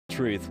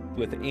Truth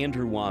with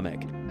Andrew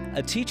Wommack,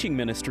 a teaching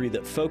ministry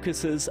that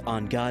focuses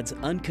on God's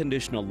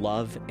unconditional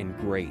love and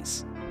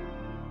grace.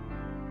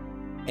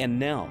 And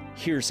now,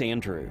 here's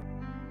Andrew.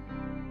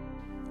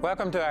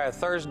 Welcome to our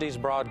Thursday's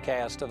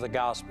broadcast of the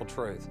Gospel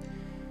Truth.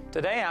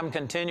 Today I'm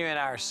continuing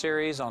our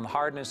series on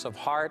hardness of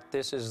heart.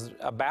 This is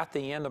about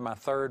the end of my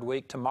third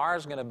week.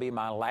 Tomorrow's going to be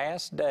my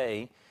last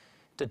day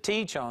to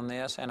teach on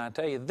this, and I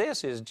tell you,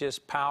 this is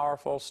just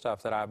powerful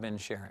stuff that I've been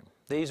sharing.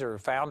 These are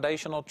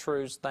foundational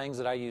truths, things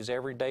that I use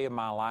every day of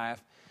my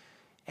life.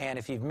 And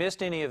if you've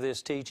missed any of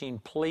this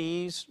teaching,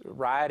 please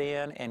write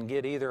in and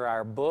get either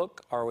our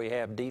book or we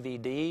have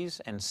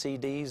DVDs and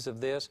CDs of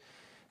this.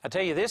 I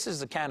tell you, this is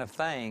the kind of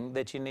thing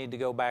that you need to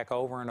go back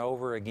over and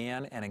over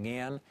again and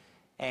again.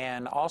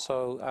 And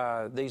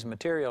also, these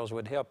materials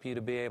would help you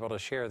to be able to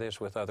share this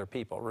with other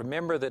people.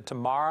 Remember that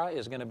tomorrow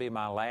is going to be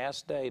my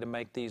last day to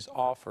make these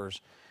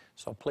offers.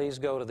 So please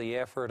go to the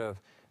effort of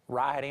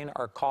writing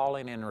or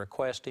calling and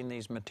requesting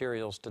these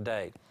materials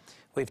today.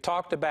 We've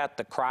talked about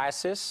the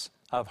crisis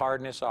of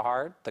hardness of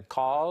heart, the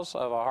cause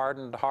of a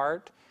hardened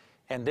heart,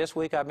 and this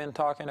week I've been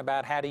talking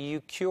about how do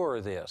you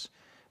cure this.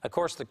 Of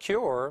course, the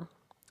cure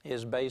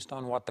is based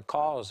on what the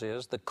cause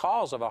is. The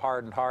cause of a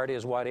hardened heart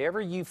is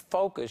whatever you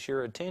focus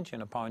your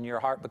attention upon, your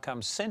heart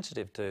becomes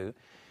sensitive to,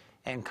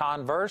 and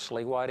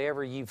conversely,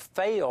 whatever you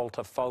fail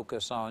to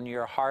focus on,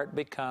 your heart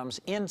becomes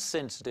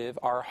insensitive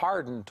or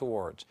hardened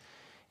towards.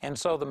 And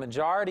so the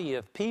majority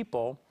of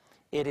people,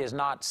 it is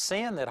not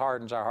sin that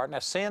hardens our heart. Now,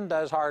 sin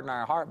does harden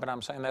our heart, but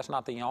I'm saying that's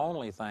not the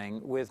only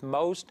thing. With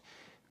most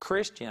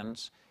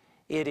Christians,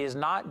 it is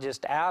not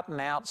just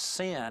out-and-out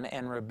sin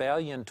and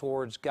rebellion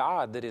towards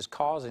God that is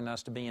causing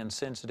us to be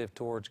insensitive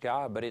towards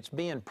God, but it's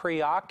being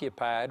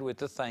preoccupied with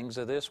the things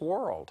of this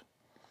world.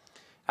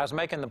 I was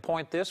making the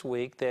point this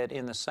week that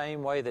in the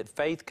same way that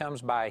faith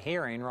comes by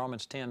hearing,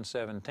 Romans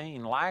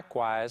 10:17,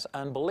 likewise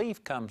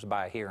unbelief comes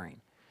by hearing.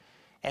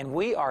 And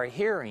we are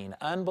hearing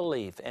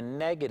unbelief and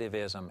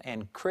negativism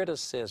and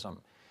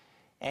criticism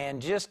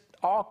and just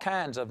all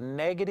kinds of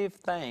negative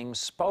things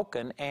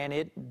spoken, and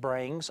it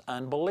brings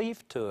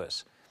unbelief to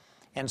us.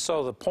 And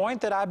so the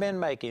point that I've been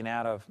making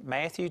out of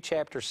Matthew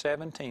chapter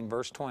 17,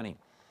 verse 20,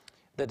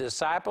 the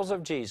disciples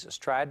of Jesus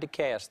tried to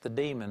cast the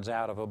demons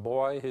out of a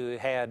boy who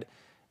had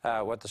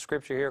what the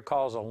scripture here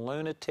calls a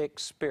lunatic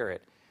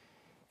spirit.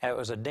 It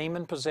was a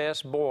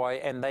demon-possessed boy,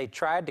 and they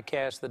tried to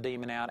cast the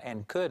demon out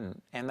and couldn't.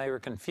 And they were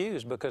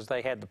confused because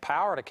they had the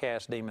power to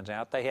cast demons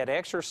out. They had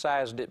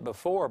exercised it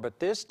before, but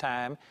this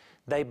time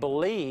they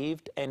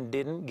believed and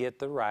didn't get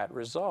the right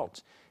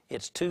results.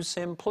 It's too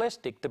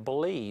simplistic to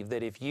believe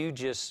that if you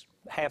just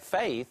have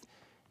faith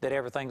that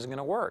everything's going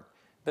to work,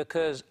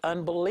 because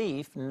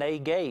unbelief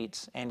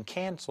negates and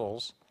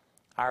cancels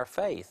our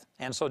faith.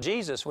 And so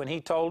Jesus, when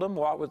he told them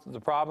what the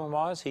problem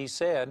was, he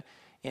said,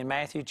 in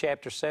Matthew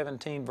chapter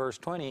 17, verse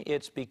 20,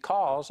 it's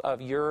because of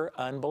your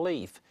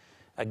unbelief.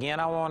 Again,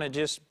 I want to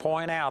just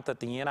point out that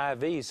the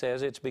NIV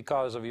says it's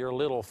because of your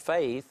little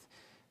faith,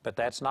 but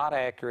that's not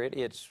accurate.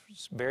 It's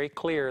very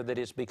clear that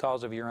it's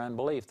because of your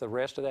unbelief. The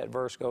rest of that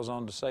verse goes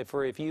on to say,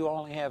 for if you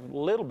only have a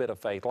little bit of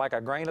faith, like a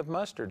grain of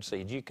mustard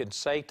seed, you could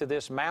say to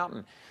this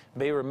mountain,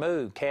 be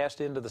removed, cast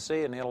into the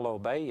sea, and it'll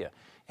obey you.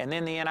 And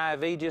then the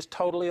NIV just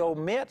totally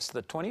omits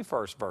the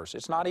 21st verse.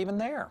 It's not even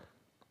there.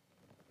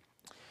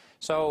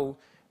 So,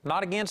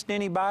 not against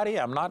anybody.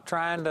 I'm not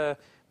trying to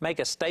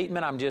make a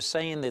statement. I'm just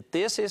saying that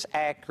this is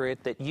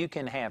accurate, that you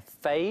can have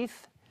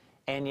faith,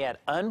 and yet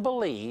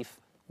unbelief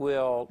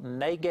will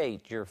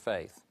negate your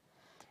faith.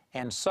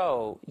 And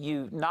so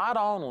you not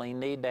only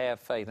need to have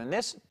faith, and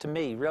this to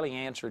me really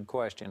answered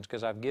questions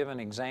because I've given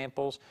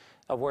examples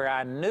of where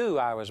I knew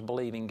I was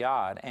believing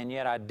God, and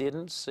yet I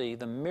didn't see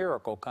the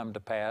miracle come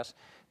to pass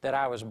that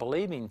I was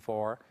believing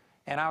for,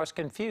 and I was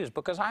confused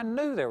because I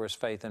knew there was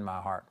faith in my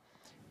heart.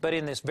 But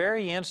in this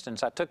very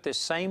instance, I took this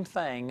same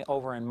thing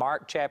over in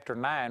Mark chapter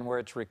 9 where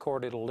it's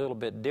recorded a little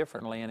bit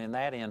differently, and in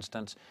that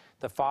instance,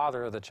 the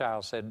father of the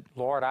child said,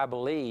 Lord, I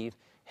believe,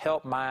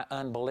 help my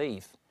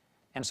unbelief.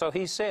 And so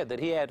he said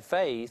that he had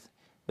faith,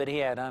 but he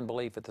had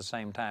unbelief at the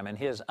same time, and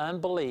his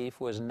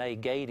unbelief was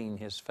negating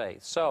his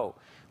faith. So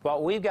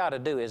what we've got to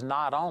do is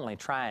not only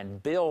try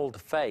and build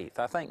faith.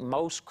 I think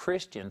most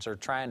Christians are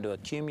trying to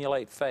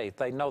accumulate faith.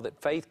 They know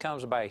that faith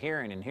comes by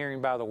hearing, and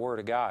hearing by the Word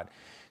of God.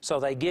 So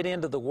they get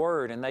into the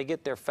Word and they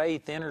get their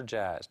faith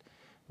energized.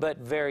 But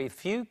very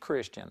few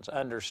Christians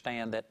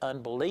understand that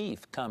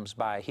unbelief comes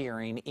by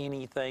hearing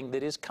anything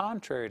that is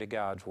contrary to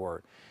God's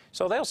Word.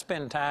 So they'll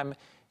spend time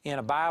in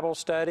a Bible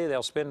study,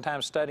 they'll spend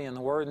time studying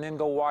the Word, and then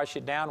go wash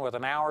it down with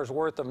an hour's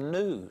worth of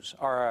news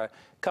or a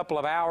couple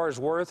of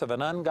hours worth of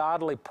an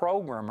ungodly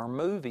program or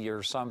movie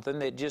or something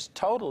that just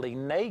totally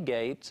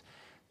negates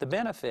the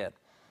benefit.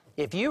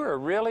 If you are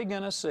really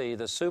going to see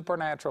the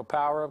supernatural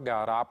power of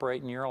God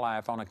operate in your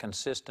life on a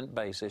consistent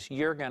basis,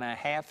 you're going to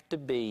have to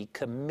be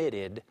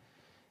committed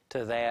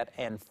to that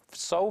and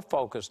so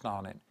focused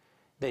on it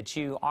that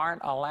you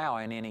aren't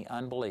allowing any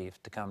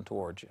unbelief to come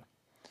towards you.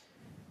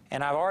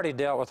 And I've already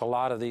dealt with a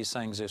lot of these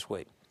things this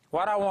week.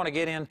 What I want to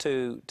get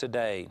into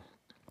today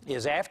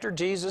is after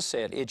Jesus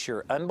said, it's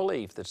your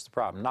unbelief that's the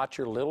problem, not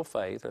your little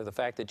faith or the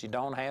fact that you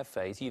don't have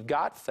faith. You've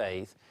got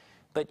faith,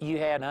 but you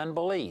had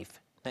unbelief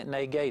that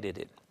negated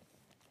it.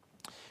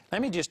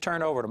 Let me just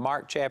turn over to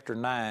Mark chapter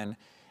 9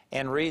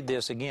 and read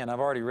this again. I've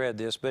already read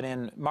this, but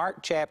in Mark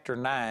chapter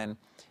 9,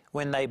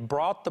 when they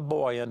brought the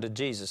boy unto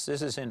Jesus,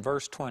 this is in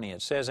verse 20,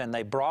 it says, and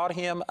they brought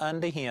him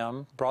unto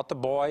him, brought the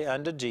boy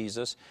unto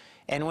Jesus,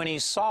 and when he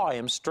saw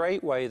him,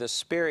 straightway the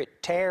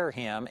spirit tare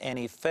him, and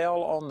he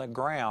fell on the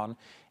ground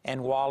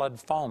and wallowed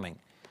foaming.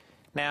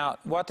 Now,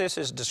 what this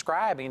is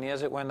describing is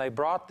that when they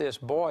brought this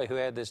boy who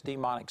had this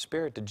demonic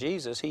spirit to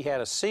Jesus, he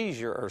had a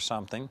seizure or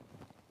something.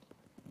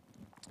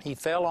 He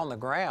fell on the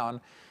ground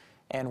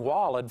and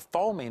wallowed,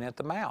 foaming at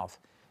the mouth.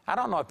 I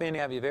don't know if any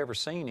of you have ever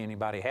seen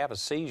anybody have a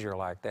seizure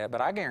like that,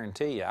 but I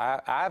guarantee you,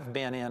 I've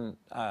been in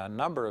a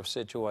number of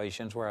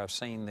situations where I've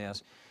seen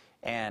this,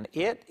 and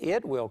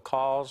it will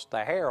cause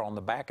the hair on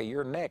the back of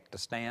your neck to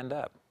stand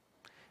up.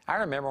 I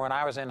remember when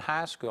I was in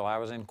high school, I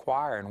was in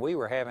choir, and we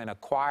were having a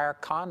choir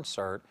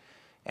concert,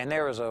 and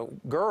there was a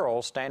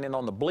girl standing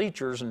on the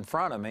bleachers in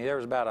front of me. There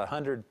was about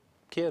 100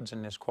 kids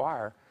in this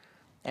choir,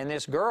 and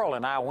this girl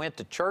and I went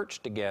to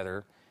church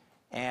together,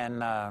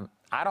 and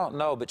I don't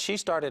know, but she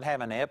started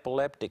having an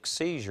epileptic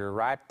seizure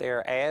right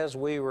there as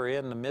we were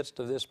in the midst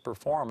of this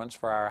performance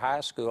for our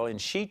high school, and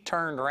she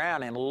turned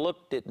around and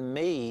looked at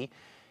me,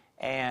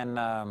 and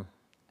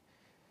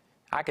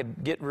I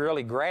could get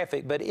really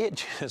graphic, but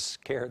it just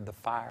scared the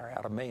fire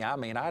out of me. I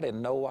mean, I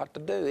didn't know what to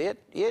do.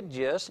 It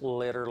just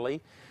literally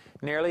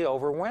nearly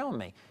overwhelmed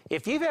me.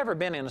 If you've ever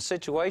been in a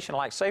situation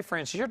like, say, for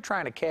instance, you're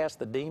trying to cast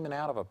the demon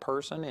out of a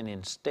person, and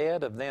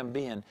instead of them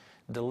being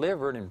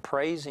delivered and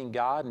praising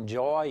God and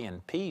joy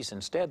and peace,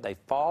 instead they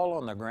fall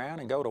on the ground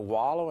and go to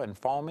wallow and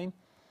foaming.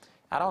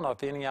 I don't know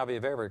if any of you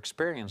have ever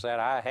experienced that.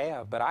 I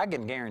have, but I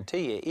can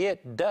guarantee you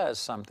it does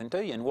something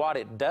to you. And what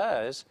it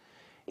does,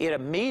 it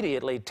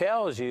immediately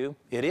tells you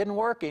it isn't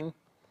working.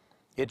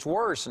 It's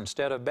worse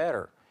instead of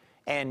better.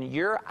 And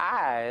your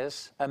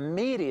eyes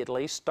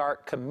immediately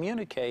start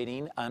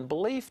communicating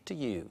unbelief to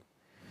you.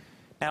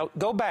 Now,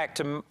 go back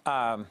to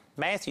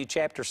Matthew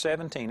chapter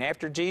 17.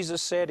 After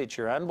Jesus said, it's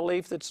your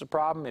unbelief that's the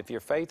problem. If your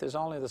faith is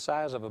only the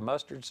size of a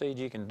mustard seed,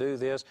 you can do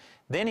this.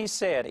 Then he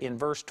said in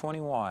verse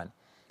 21,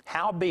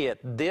 howbeit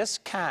this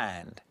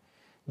kind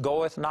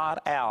goeth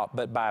not out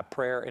but by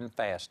prayer and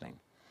fasting.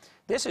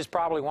 This is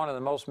probably one of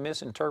the most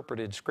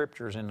misinterpreted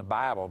scriptures in the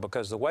Bible,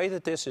 because the way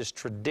that this is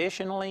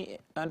traditionally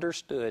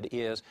understood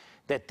is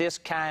that this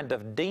kind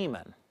of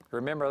demon,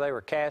 remember they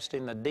were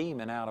casting the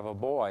demon out of a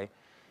boy,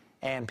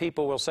 and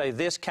people will say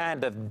this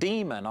kind of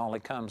demon only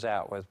comes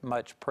out with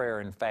much prayer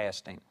and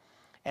fasting.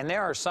 And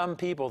there are some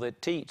people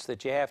that teach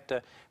that you have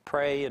to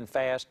pray and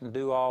fast and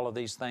do all of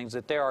these things,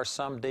 that there are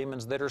some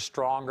demons that are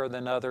stronger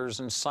than others,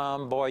 and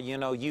some, boy, you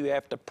know, you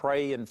have to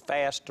pray and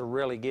fast to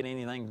really get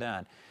anything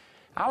done.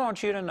 I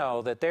want you to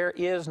know that there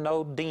is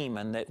no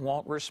demon that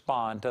won't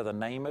respond to the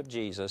name of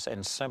Jesus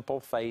and simple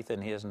faith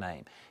in His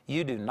name.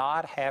 You do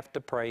not have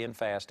to pray and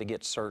fast to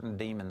get certain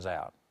demons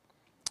out.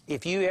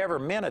 If you ever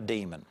met a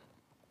demon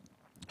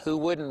who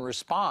wouldn't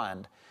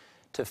respond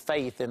to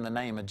faith in the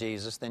name of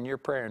Jesus, then your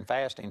prayer and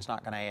fasting is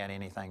not going to add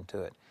anything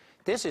to it.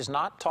 This is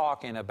not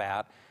talking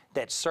about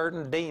that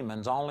certain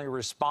demons only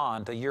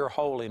respond to your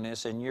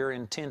holiness and your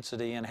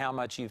intensity and how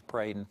much you've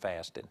prayed and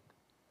fasted.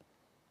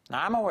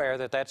 Now, I'm aware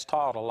that that's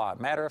taught a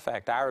lot. Matter of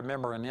fact, I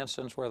remember an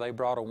instance where they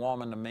brought a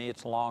woman to me.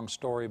 It's a long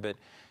story, but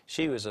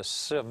she was a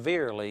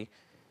severely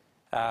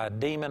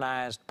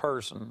demonized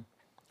person,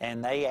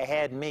 and they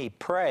had me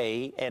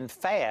pray and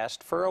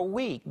fast for a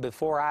week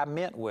before I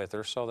met with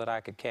her so that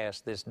I could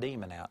cast this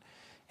demon out.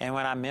 And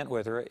when I met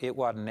with her, it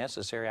wasn't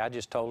necessary. I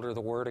just told her the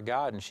Word of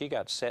God, and she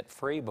got set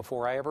free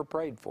before I ever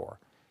prayed for her.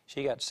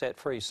 She got set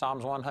free.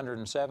 Psalms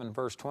 107,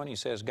 verse 20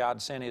 says, God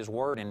sent His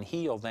Word and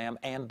healed them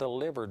and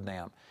delivered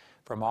them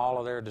from all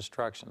of their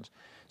destructions.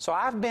 So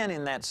I've been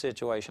in that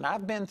situation.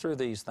 I've been through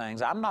these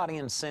things. I'm not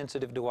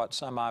insensitive to what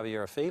some of you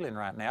are feeling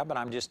right now, but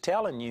I'm just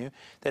telling you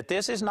that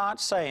this is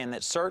not saying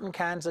that certain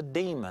kinds of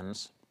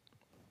demons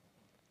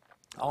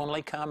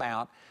only come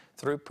out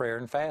through prayer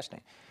and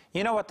fasting.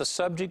 You know what the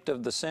subject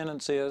of the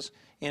sentence is?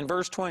 In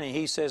verse 20,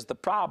 he says, the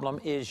problem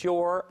is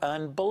your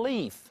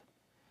unbelief.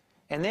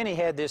 And then he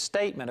had this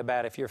statement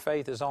about if your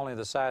faith is only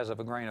the size of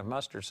a grain of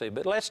mustard seed.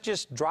 But let's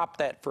just drop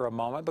that for a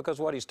moment, because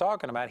what he's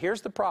talking about, here's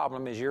the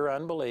problem, is your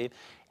unbelief.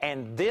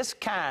 And this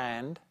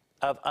kind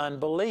of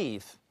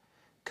unbelief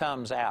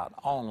comes out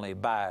only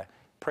by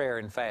prayer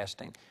and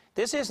fasting.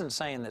 This isn't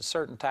saying that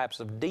certain types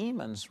of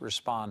demons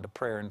respond to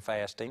prayer and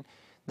fasting.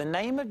 The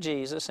name of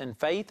Jesus and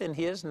faith in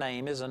His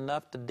name is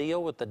enough to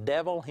deal with the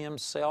devil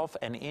himself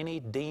and any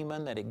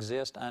demon that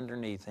exists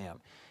underneath him.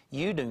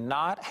 You do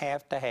not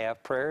have to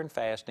have prayer and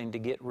fasting to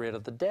get rid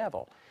of the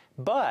devil.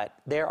 But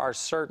there are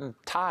certain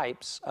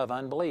types of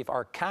unbelief,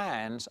 or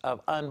kinds of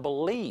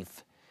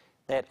unbelief,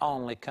 that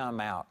only come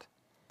out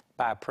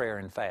by prayer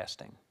and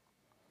fasting.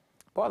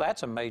 Boy,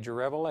 that's a major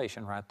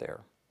revelation right there.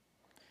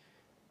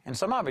 And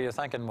some of you are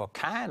thinking, well,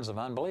 kinds of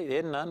unbelief.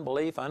 Isn't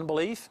unbelief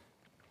unbelief?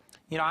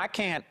 You know, I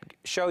can't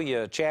show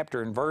you a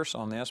chapter and verse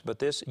on this,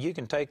 but you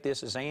can take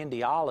this as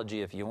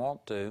Andiology if you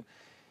want to,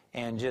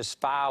 and just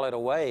file it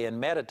away and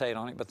meditate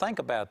on it. But think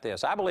about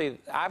this. I believe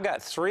I've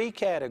got 3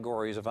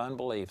 categories of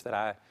unbelief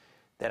that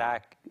I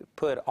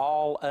put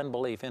all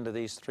unbelief into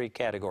these 3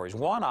 categories.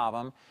 One of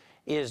them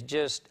is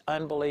just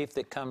unbelief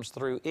that comes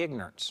through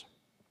ignorance.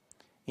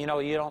 You know,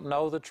 you don't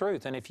know the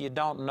truth, and if you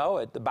don't know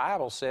it, the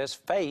Bible says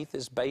faith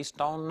is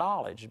based on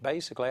knowledge.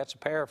 Basically, that's a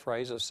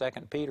paraphrase of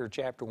 2 Peter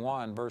chapter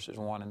 1, verses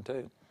 1 and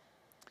 2,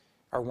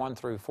 or 1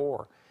 through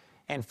 4.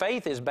 And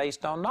faith is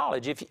based on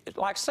knowledge.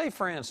 Like, say,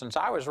 for instance,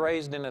 I was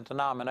raised in a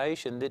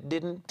denomination that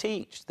didn't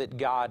teach that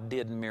God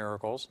did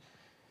miracles.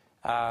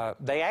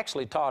 They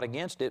actually taught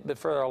against it, but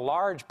for a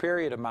large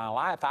period of my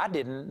life, I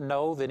didn't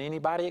know that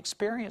anybody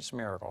experienced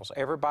miracles.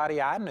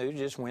 Everybody I knew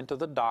just went to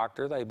the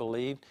doctor. They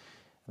believed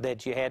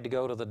that you had to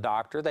go to the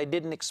doctor. They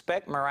didn't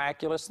expect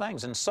miraculous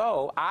things. And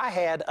so I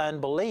had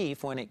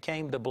unbelief when it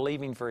came to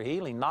believing for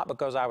healing, not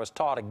because I was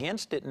taught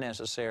against it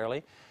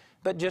necessarily,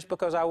 but just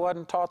because I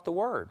wasn't taught the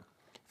Word.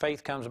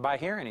 Faith comes by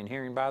hearing, and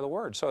hearing by the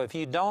Word. So if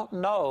you don't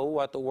know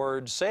what the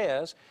Word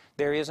says,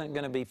 there isn't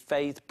going to be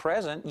faith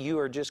present. You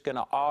are just going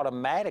to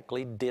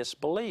automatically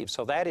disbelieve.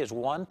 So that is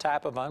one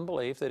type of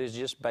unbelief that is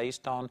just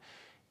based on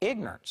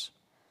ignorance.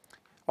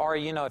 Or,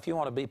 you know, if you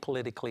want to be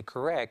politically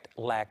correct,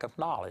 lack of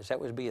knowledge. That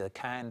would be a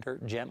kinder,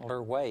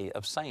 gentler way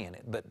of saying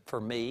it. But for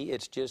me,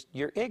 it's just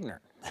you're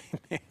ignorant.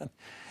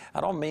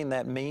 I don't mean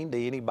that mean to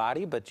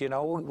anybody, but, you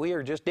know, we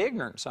are just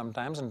ignorant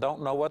sometimes and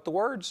don't know what the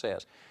Word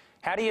says.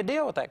 How do you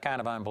deal with that kind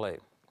of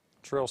unbelief?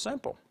 It's real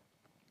simple.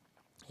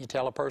 You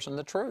tell a person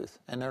the truth,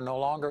 and they're no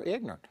longer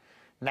ignorant.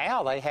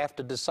 Now they have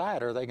to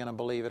decide, are they going to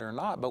believe it or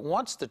not? But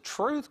once the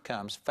truth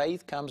comes,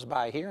 faith comes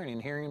by hearing,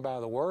 and hearing by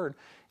the Word,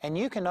 and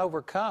you can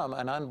overcome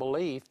an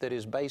unbelief that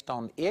is based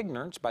on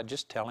ignorance by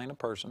just telling a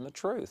person the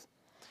truth.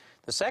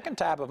 The second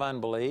type of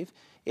unbelief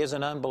is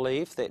an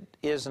unbelief that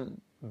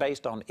isn't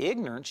based on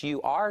ignorance.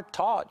 You are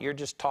taught, you're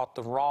just taught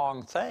the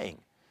wrong thing.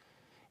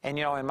 And,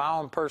 you know, in my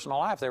own personal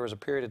life, there was a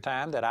period of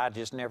time that I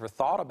just never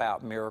thought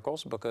about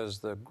miracles because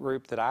the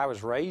group that I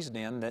was raised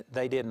in, that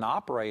they didn't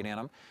operate in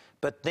them.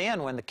 But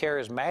then when the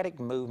charismatic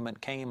movement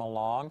came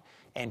along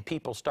and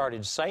people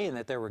started saying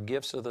that there were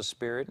gifts of the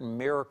Spirit and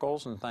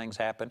miracles and things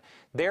happened,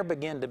 there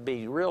began to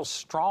be real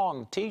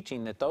strong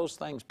teaching that those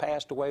things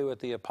passed away with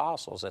the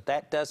apostles,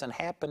 that doesn't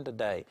happen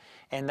today.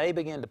 And they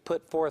began to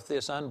put forth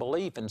this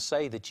unbelief and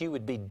say that you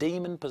would be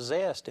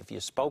demon-possessed if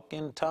you spoke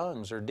in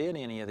tongues or did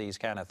any of these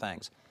kind of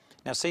things.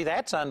 Now, see,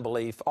 that's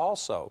unbelief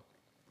also.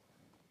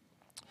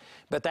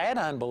 But that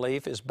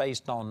unbelief is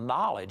based on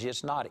knowledge.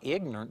 It's not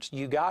ignorance.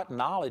 You got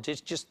knowledge.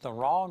 It's just the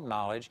wrong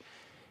knowledge.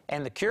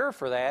 And the cure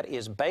for that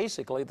is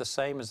basically the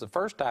same as the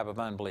first type of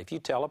unbelief. You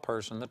tell a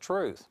person the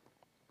truth.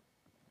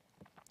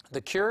 The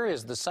cure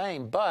is the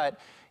same, but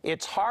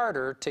it's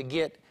harder to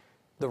get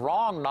the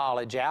wrong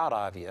knowledge out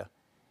of you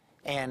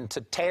and to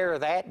tear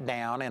that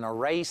down and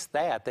erase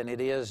that than it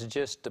is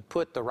just to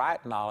put the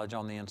right knowledge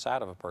on the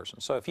inside of a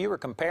person. So if you were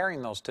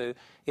comparing those two,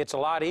 it's a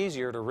lot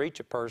easier to reach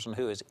a person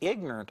who is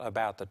ignorant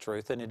about the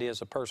truth than it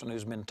is a person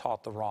who's been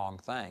taught the wrong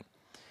thing.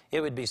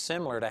 It would be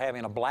similar to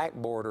having a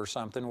blackboard or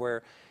something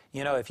where,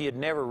 you know, if you had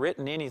never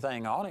written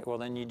anything on it, well,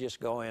 then you just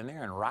go in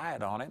there and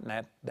write on it,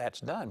 and that's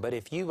done. But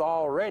if you've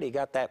already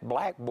got that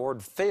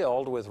blackboard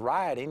filled with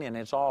writing and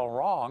it's all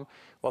wrong,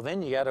 well,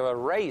 then you got to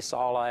erase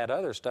all of that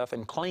other stuff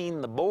and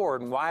clean the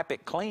board and wipe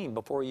it clean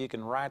before you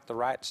can write the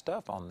right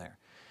stuff on there.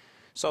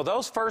 So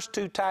those first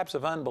two types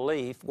of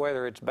unbelief,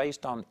 whether it's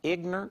based on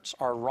ignorance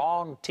or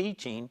wrong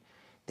teaching,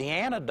 the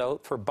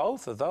antidote for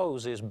both of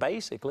those is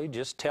basically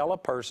just tell a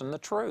person the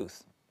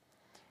truth.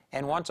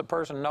 And once a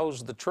person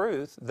knows the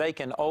truth, they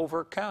can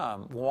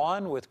overcome,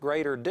 one with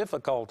greater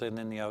difficulty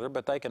than the other,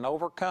 but they can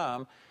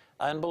overcome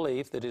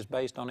unbelief that is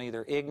based on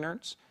either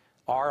ignorance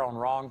or on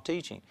wrong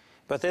teaching.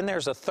 But then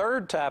there's a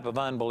third type of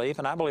unbelief,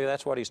 and I believe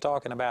that's what he's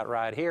talking about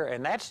right here,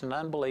 and that's an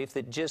unbelief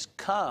that just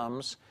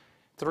comes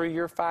through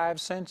your 5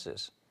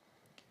 senses.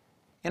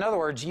 In other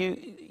words,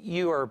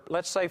 you are,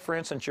 let's say, for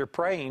instance, you're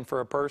praying for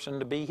a person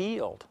to be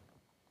healed,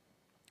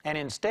 and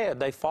instead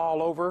they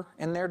fall over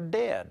and they're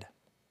dead.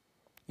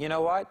 You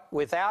know what?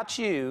 Without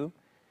you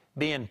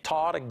being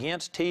taught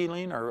against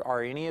healing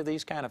or any of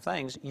these kind of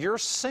things, your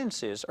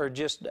senses are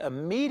just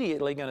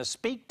immediately going to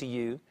speak to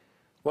you,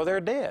 well, they're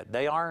dead.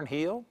 They aren't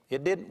healed.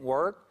 It didn't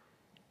work.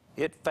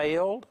 It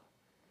failed.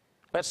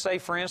 Let's say,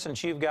 for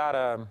instance, you've got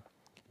a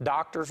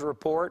doctor's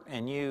report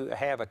and you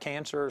have a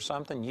cancer or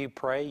something. You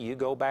pray. You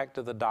go back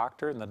to the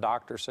doctor, and the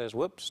doctor says,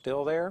 whoops,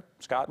 still there.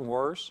 It's gotten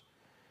worse.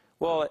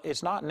 Well,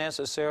 it's not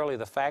necessarily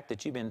the fact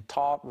that you've been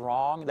taught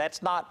wrong.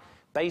 That's not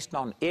based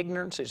on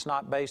ignorance. It's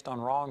not based on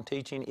wrong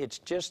teaching. It's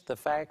just the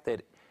fact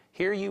that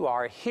here you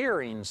are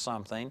hearing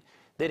something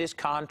that is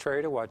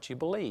contrary to what you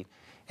believe.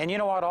 And you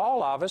know what?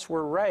 All of us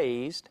were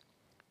raised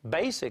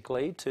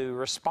basically to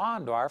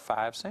respond to our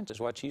 5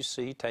 senses, what you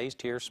see,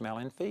 taste, hear, smell,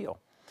 and feel.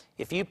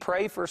 If you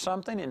pray for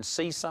something and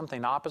see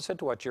something opposite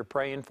to what you're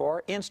praying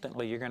for,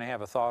 instantly you're going to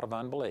have a thought of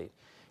unbelief.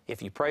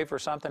 If you pray for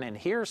something and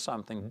hear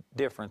something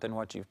different than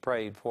what you've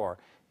prayed for,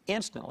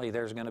 instantly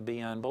there's going to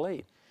be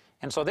unbelief.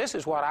 And so this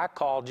is what I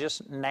call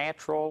just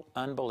natural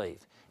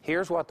unbelief.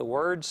 Here's what the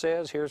Word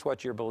says, here's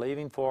what you're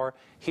believing for,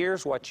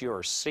 here's what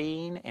you're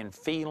seeing and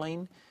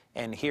feeling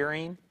and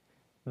hearing.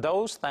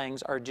 Those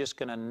things are just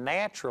going to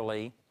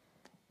naturally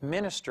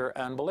minister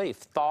unbelief.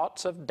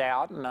 Thoughts of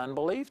doubt and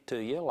unbelief to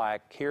you,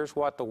 like here's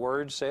what the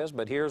Word says,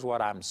 but here's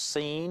what I'm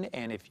seeing,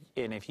 and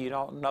if you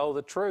don't know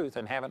the truth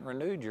and haven't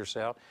renewed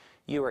yourself,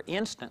 you are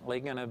instantly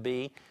going to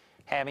be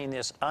having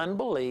this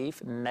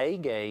unbelief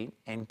negate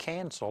and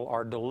cancel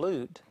or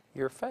dilute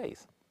your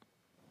faith.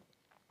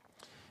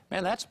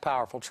 Man, that's a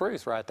powerful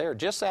truth right there.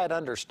 Just that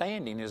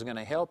understanding is going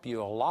to help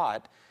you a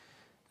lot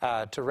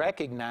to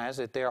recognize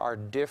that there are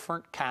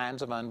different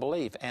kinds of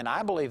unbelief. And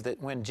I believe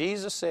that when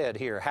Jesus said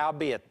here,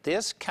 howbeit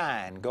this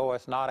kind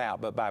goeth not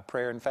out but by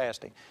prayer and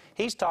fasting,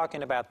 He's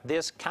talking about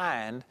this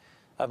kind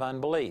of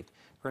unbelief.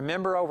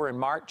 Remember over in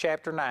Mark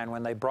chapter 9,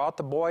 when they brought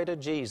the boy to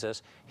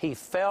Jesus, he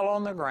fell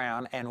on the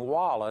ground and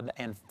wallowed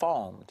and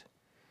foamed.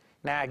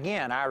 Now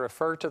again, I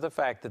refer to the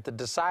fact that the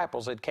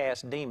disciples had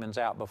cast demons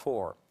out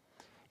before.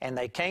 And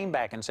they came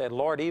back and said,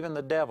 Lord, even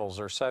the devils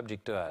are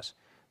subject to us.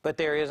 But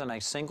there isn't a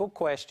single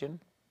question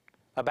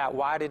about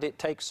why did it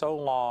take so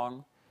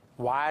long?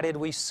 Why did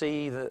we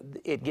see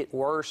it get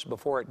worse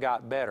before it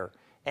got better?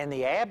 And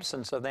the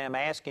absence of them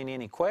asking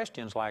any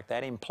questions like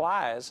that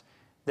implies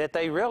that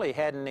they really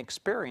hadn't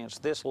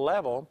experienced this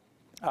level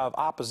of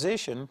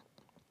opposition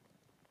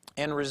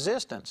and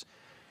resistance.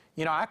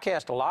 You know, I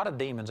cast a lot of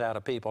demons out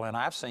of people, and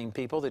I've seen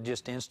people that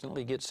just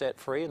instantly get set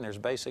free and there's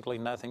basically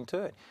nothing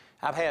to it.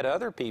 I've had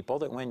other people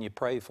that when you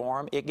pray for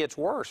them, it gets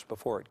worse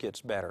before it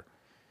gets better.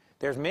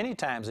 There's many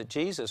times that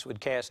Jesus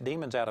would cast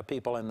demons out of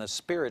people and the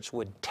spirits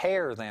would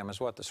tear them, is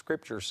what the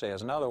Scripture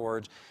says. In other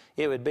words,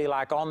 it would be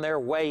like on their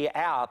way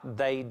out,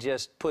 they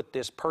just put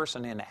this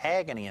person in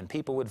agony and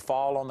people would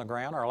fall on the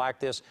ground, or like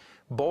this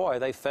boy,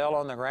 they fell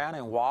on the ground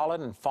and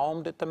wallowed and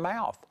foamed at the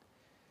mouth.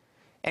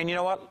 And you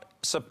know what?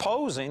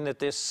 Supposing that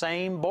this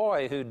same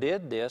boy who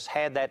did this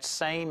had that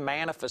same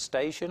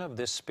manifestation of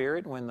this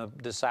spirit when the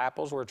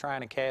disciples were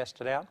trying to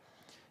cast it out,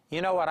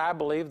 you know what I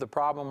believe the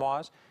problem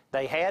was?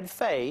 They had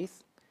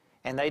faith,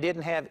 and they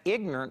didn't have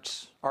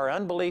ignorance or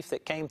unbelief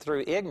that came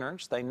through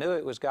ignorance. They knew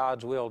it was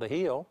God's will to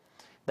heal.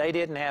 They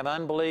didn't have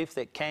unbelief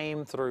that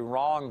came through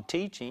wrong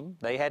teaching.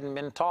 They hadn't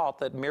been taught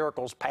that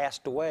miracles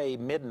passed away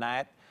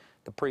midnight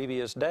the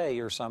previous day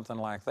or something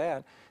like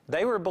that.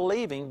 They were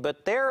believing,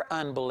 but their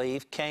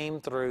unbelief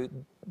came through,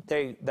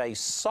 they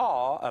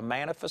saw a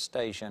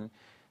manifestation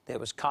that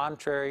was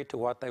contrary to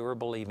what they were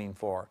believing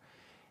for.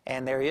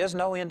 And there is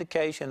no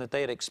indication that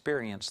they had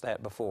experienced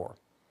that before.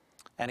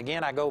 And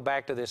again, I go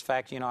back to this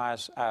fact, you know,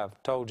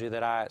 I've told you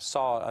that I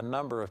saw a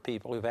number of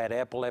people who've had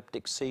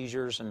epileptic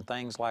seizures and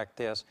things like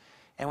this.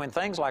 And when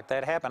things like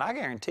that happen, I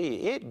guarantee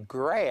you, it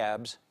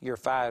grabs your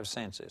five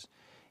senses.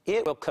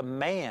 It will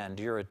command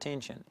your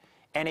attention,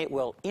 and it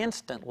will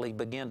instantly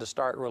begin to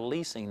start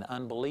releasing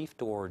unbelief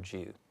towards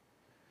you.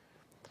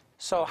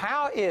 So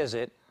how is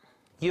it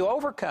you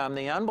overcome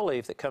the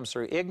unbelief that comes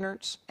through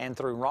ignorance and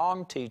through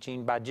wrong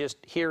teaching by just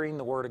hearing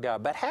the Word of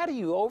God? But how do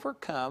you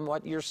overcome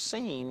what you're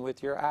seeing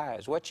with your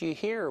eyes, what you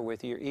hear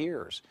with your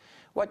ears,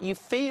 what you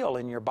feel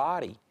in your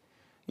body?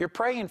 You're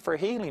praying for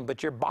healing,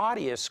 but your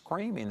body is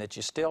screaming that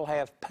you still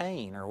have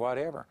pain or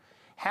whatever.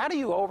 How do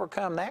you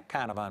overcome that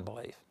kind of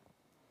unbelief?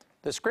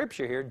 The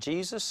Scripture here,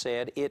 Jesus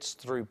said it's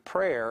through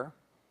prayer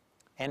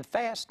and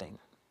fasting.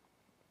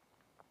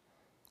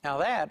 Now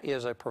that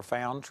is a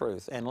profound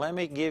truth, and let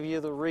me give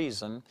you the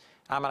reason.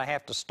 I'm going to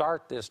have to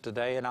start this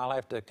today, and I'll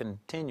have to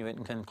continue it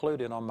and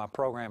conclude it on my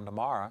program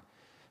tomorrow.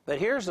 But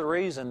here's the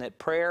reason that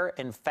prayer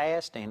and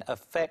fasting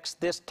affects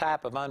this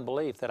type of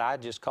unbelief that I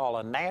just call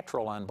a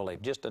natural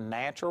unbelief, just a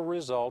natural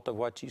result of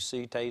what you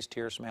see, taste,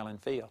 hear, smell, and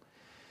feel.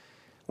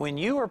 When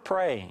you are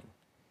praying,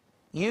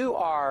 you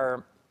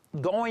are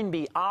going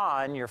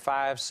beyond your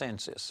five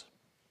senses.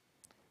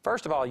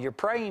 First of all, you're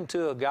praying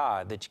to a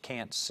God that you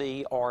can't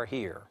see or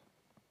hear.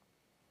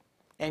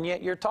 And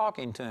yet you're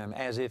talking to Him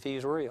as if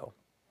He's real.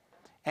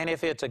 And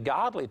if it's a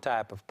godly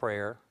type of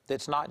prayer,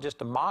 that's not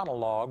just a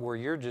monologue where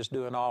you're just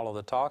doing all of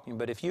the talking,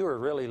 but if you are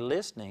really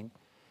listening,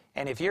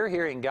 and if you're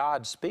hearing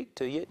God speak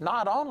to you,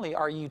 not only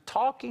are you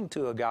talking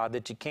to a God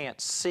that you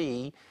can't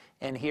see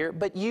and hear,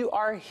 but you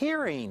are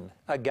hearing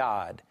a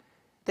God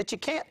that you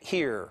can't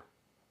hear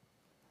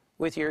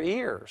with your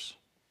ears.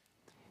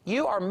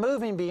 You are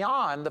moving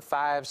beyond the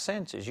five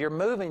senses. You're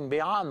moving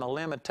beyond the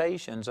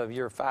limitations of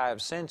your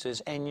five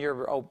senses, and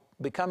you're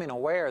becoming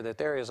aware that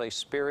there is a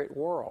spirit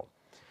world.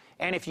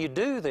 And if you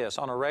do this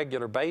on a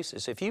regular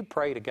basis, if you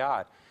pray to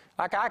God,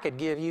 like I could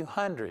give you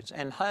hundreds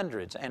and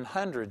hundreds and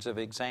hundreds of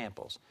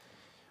examples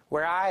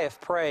where I have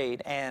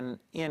prayed and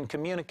in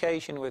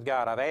communication with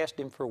God, I've asked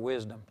Him for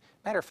wisdom.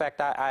 Matter of fact,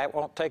 I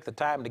won't take the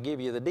time to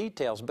give you the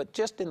details, but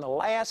just in the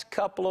last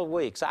couple of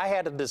weeks, I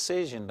had a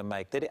decision to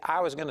make that I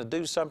was going to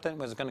do something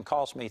that was going to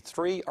cost me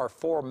 $3 or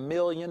 $4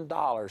 million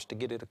to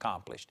get it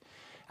accomplished.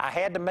 I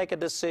had to make a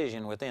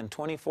decision within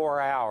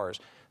 24 hours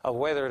of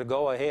whether to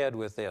go ahead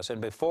with this. And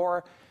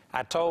before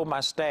I told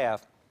my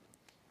staff,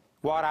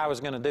 what I was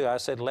going to do. I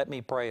said, let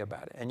me pray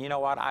about it. And you know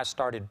what? I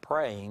started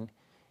praying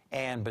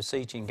and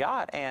beseeching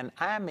God. And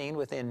I mean,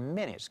 within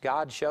minutes,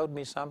 God showed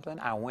me something.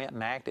 I went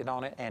and acted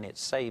on it, and it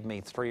saved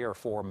me $3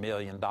 or $4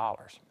 million.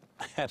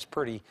 That's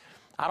pretty,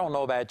 I don't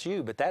know about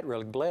you, but that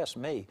really blessed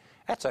me.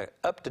 That's an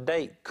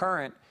up-to-date,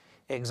 current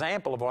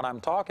example of what I'm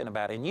talking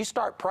about. And you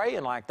start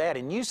praying like that,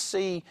 and you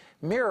see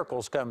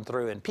miracles come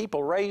through, and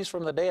people raised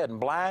from the dead, and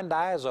blind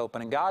eyes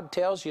open, and God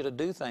tells you to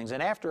do things.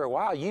 And after a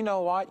while, you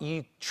know what?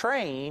 You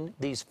train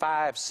these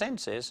 5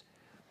 senses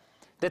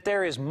that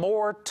there is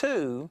more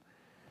to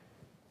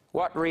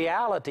what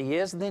reality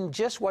is than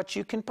just what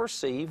you can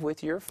perceive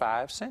with your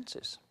 5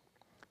 senses.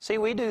 See,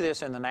 we do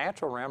this in the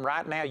natural realm.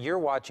 Right now, you're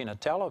watching a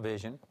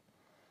television,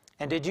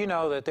 and did you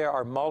know that there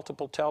are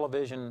multiple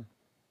television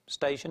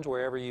stations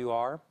wherever you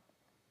are?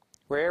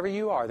 Wherever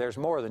you are, there's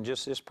more than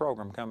just this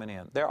program coming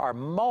in. There are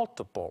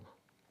multiple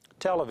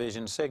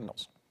television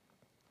signals,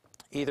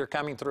 either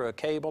coming through a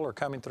cable or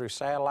coming through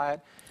satellite,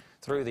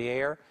 through the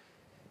air.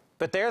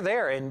 But they're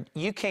there, and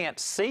you can't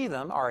see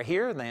them or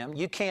hear them.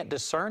 You can't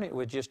discern it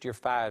with just your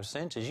 5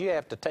 senses. You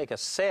have to take a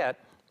set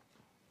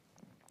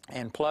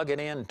and plug it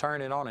in,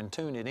 turn it on, and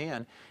tune it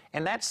in.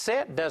 And that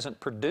set doesn't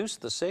produce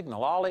the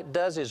signal. All it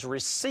does is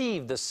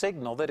receive the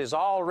signal that is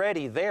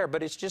already there,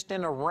 but it's just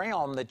in a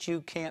realm that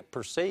you can't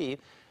perceive.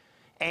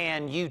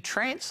 And you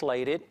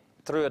translate it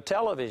through a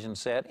television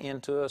set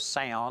into a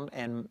sound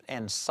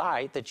and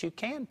sight that you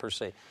can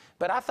perceive.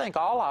 But I think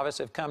all of us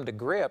have come to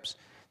grips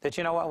that,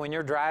 you know what, when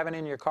you're driving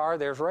in your car,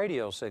 there's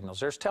radio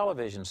signals, there's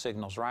television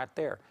signals right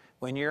there.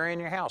 When you're in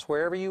your house,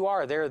 wherever you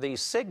are, there are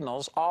these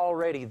signals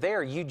already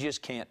there, you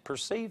just can't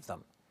perceive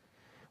them.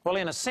 Well,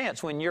 in a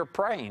sense, when you're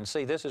praying,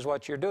 see, this is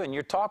what you're doing.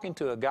 You're talking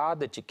to a God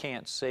that you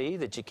can't see,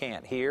 that you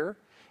can't hear,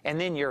 and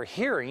then you're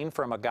hearing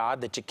from a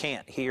God that you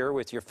can't hear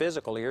with your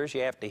physical ears,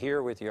 you have to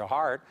hear with your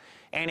heart.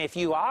 And if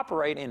you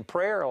operate in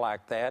prayer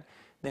like that,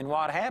 then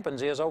what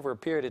happens is over a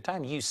period of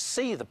time, you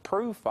see the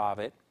proof of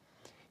it.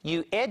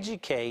 You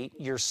educate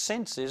your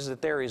senses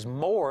that there is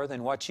more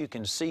than what you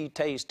can see,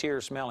 taste,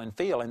 hear, smell, and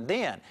feel. And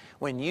then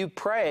when you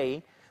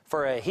pray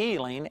for a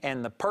healing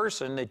and the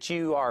person that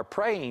you are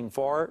praying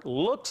for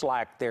looks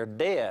like they're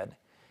dead,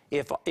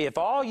 if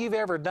all you've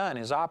ever done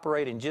is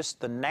operate in just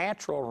the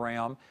natural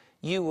realm,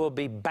 you will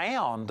be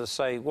bound to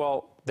say,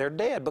 well, they're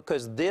dead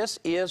because this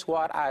is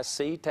what I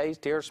see,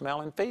 taste, hear,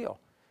 smell, and feel.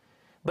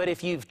 But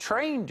if you've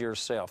trained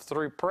yourself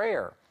through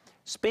prayer,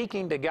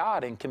 speaking to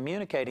God and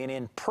communicating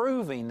and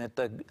proving that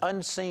the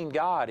unseen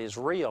God is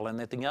real and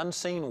that the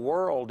unseen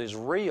world is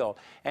real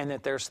and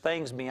that there's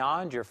things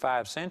beyond your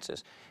 5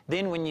 senses,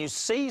 then when you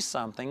see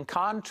something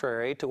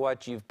contrary to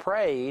what you've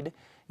prayed,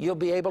 you'll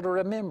be able to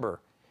remember.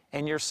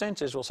 And your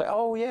senses will say,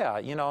 oh yeah,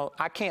 you know,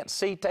 I can't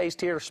see,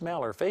 taste, hear,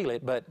 smell, or feel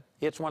it, but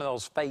it's one of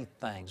those faith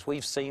things.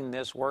 We've seen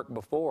this work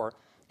before,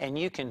 and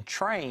you can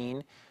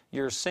train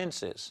your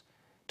senses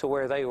to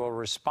where they will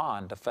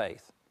respond to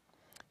faith.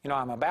 You know,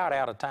 I'm about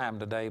out of time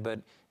today, but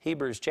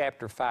Hebrews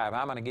chapter 5,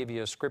 I'm going to give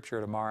you a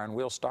scripture tomorrow, and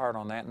we'll start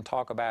on that and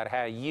talk about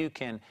how you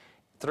can,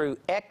 through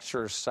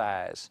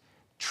exercise,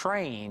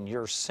 train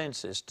your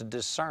senses to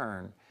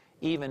discern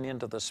even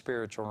into the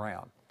spiritual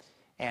realm.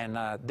 And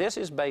this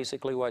is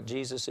basically what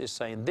Jesus is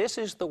saying. This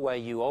is the way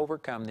you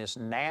overcome this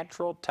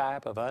natural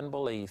type of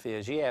unbelief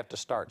is you have to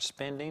start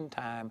spending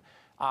time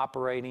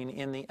operating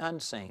in the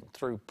unseen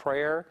through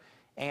prayer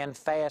and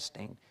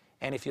fasting.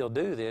 And if you'll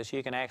do this,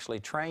 you can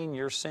actually train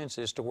your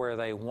senses to where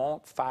they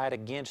won't fight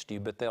against you,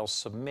 but they'll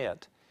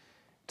submit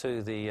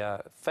to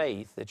the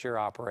faith that you're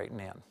operating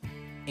in.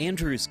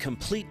 Andrew's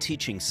complete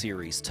teaching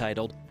series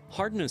titled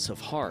Hardness of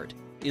Heart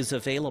is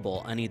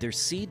available on either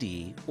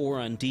CD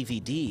or on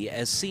DVD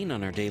as seen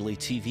on our daily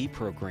TV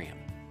program.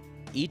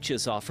 Each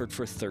is offered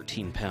for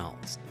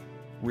 £13.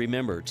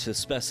 Remember to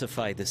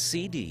specify the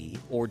CD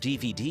or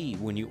DVD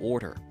when you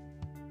order.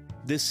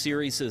 This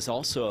series is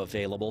also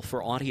available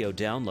for audio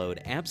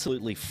download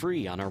absolutely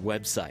free on our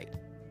website.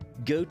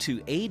 Go to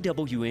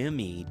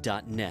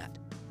awme.net.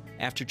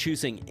 After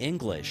choosing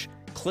English,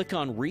 click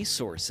on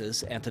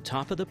Resources at the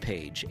top of the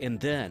page and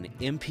then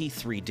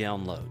MP3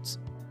 downloads.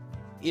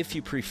 If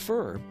you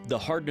prefer, the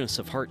Hardness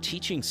of Heart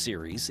teaching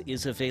series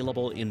is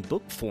available in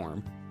book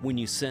form when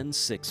you send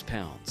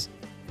 £6.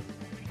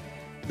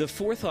 The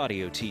 4th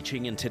audio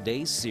teaching in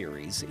today's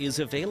series is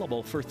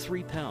available for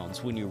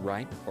 £3 when you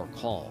write or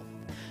call.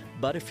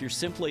 But if you're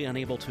simply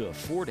unable to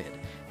afford it,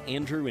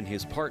 Andrew and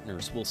his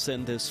partners will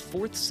send this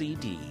 4th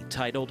CD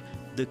titled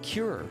The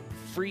Cure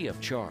free of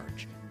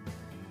charge.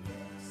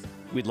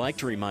 We'd like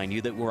to remind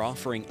you that we're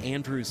offering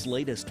Andrew's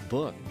latest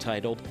book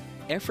titled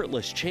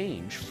Effortless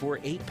Change for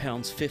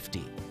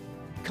 £8.50.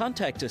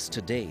 Contact us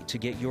today to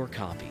get your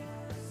copy.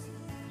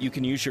 You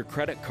can use your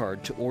credit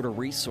card to order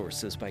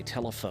resources by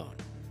telephone.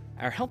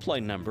 Our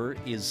helpline number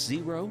is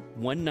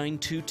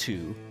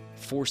 01922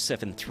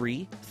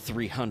 473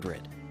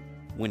 300.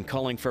 When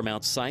calling from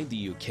outside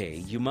the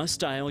UK, you must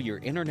dial your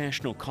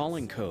international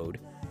calling code,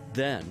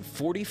 then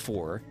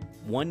 44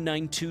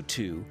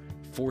 1922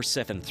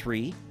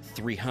 473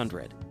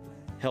 300.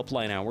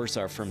 Helpline hours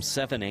are from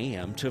 7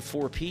 a.m. to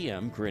 4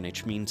 p.m.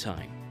 Greenwich Mean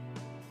Time.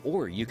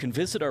 Or you can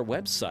visit our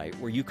website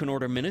where you can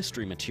order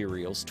ministry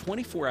materials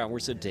 24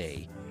 hours a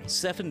day,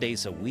 7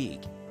 days a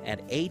week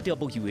at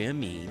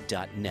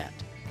awme.net.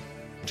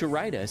 To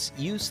write us,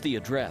 use the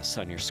address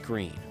on your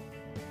screen.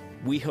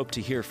 We hope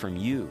to hear from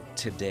you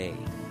today.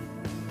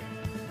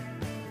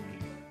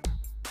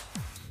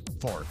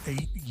 For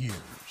 8 years,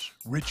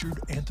 Richard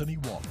Anthony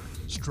Waller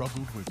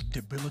struggled with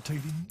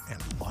debilitating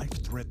and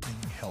life-threatening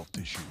health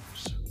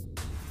issues.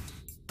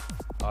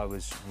 I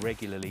was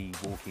regularly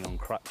walking on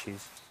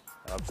crutches.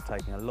 I was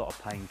taking a lot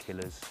of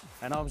painkillers,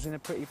 and I was in a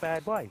pretty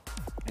bad way.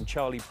 And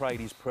Charlie prayed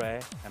his prayer,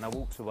 and I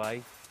walked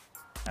away,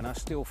 and I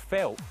still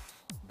felt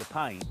the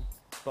pain,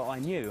 but I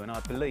knew and I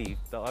believed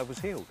that I was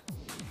healed.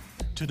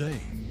 Today,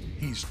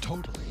 he's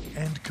totally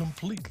and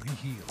completely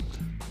healed.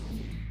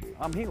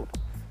 I'm healed.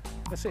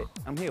 That's it.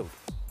 I'm healed.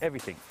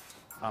 Everything.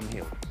 I'm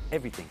healed.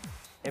 Everything.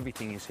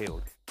 Everything is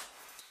healed.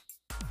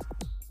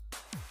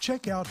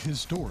 Check out his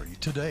story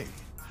today.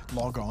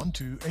 Log on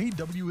to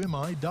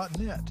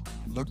awmi.net.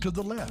 Look to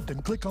the left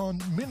and click on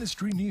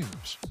Ministry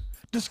News.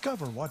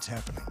 Discover what's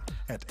happening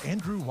at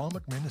Andrew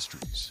Wommack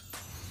Ministries.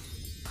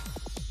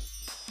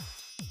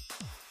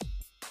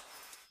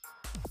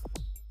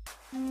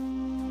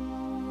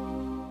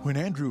 When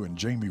Andrew and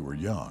Jamie were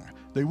young,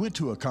 they went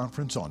to a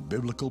conference on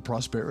biblical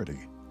prosperity.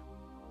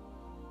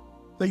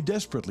 They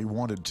desperately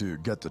wanted to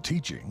get the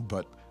teaching,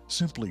 but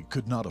simply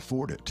could not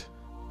afford it.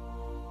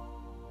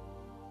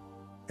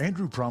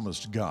 Andrew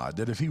promised God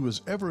that if he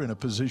was ever in a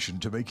position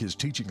to make his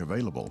teaching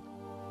available,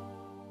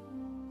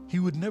 he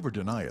would never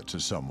deny it to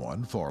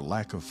someone for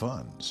lack of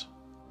funds.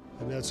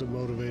 And that's what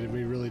motivated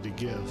me really to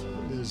give,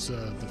 is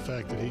the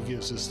fact that he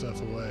gives his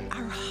stuff away.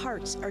 Our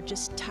hearts are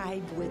just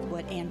tied with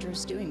what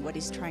Andrew's doing, what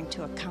he's trying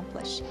to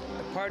accomplish.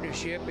 The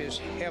partnership is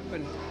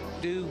helping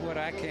do what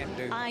I can't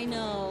do. I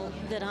know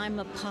that I'm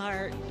a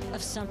part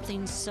of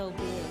something so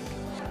big.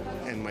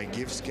 And my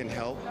gifts can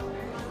help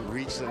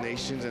reach the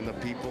nations and the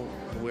people.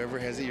 Whoever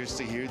has ears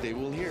to hear, they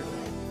will hear.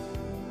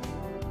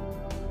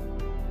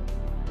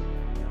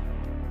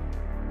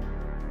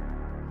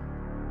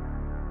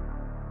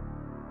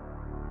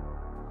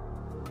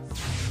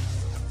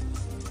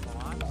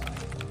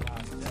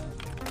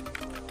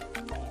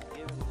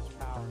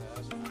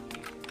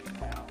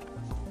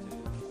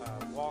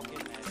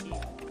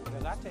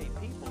 I tell you,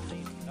 people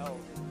need to know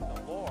that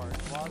the Lord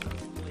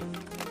wasn't pleased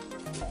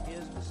with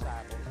his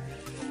disciples.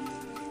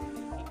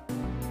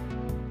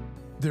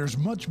 There's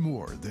much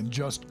more than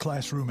just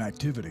classroom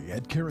activity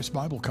at Charis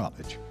Bible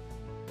College.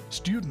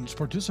 Students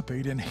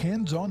participate in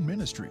hands-on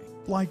ministry,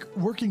 like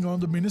working on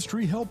the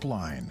ministry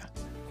helpline.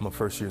 I'm a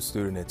first-year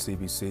student at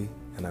CBC,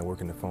 and I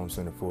work in the phone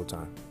center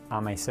full-time.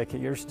 I'm a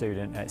second-year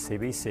student at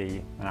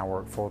CBC, and I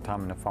work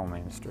full-time in the phone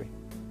ministry.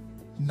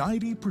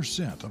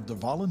 90% of the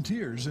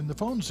volunteers in the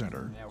phone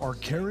center are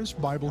Charis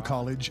Bible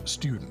College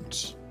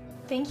students.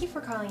 Thank you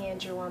for calling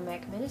Andrew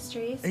Wommack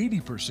Ministries.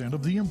 80%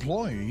 of the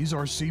employees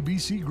are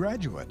CBC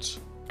graduates.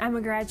 I'm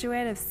a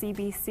graduate of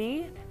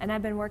CBC, and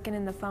I've been working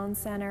in the phone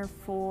center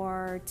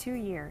for 2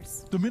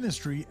 years. The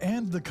ministry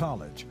and the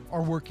college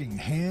are working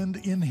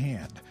hand in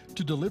hand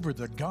to deliver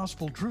the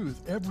gospel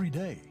truth every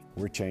day.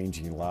 We're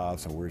changing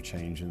lives and we're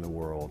changing the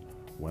world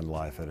one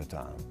life at a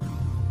time.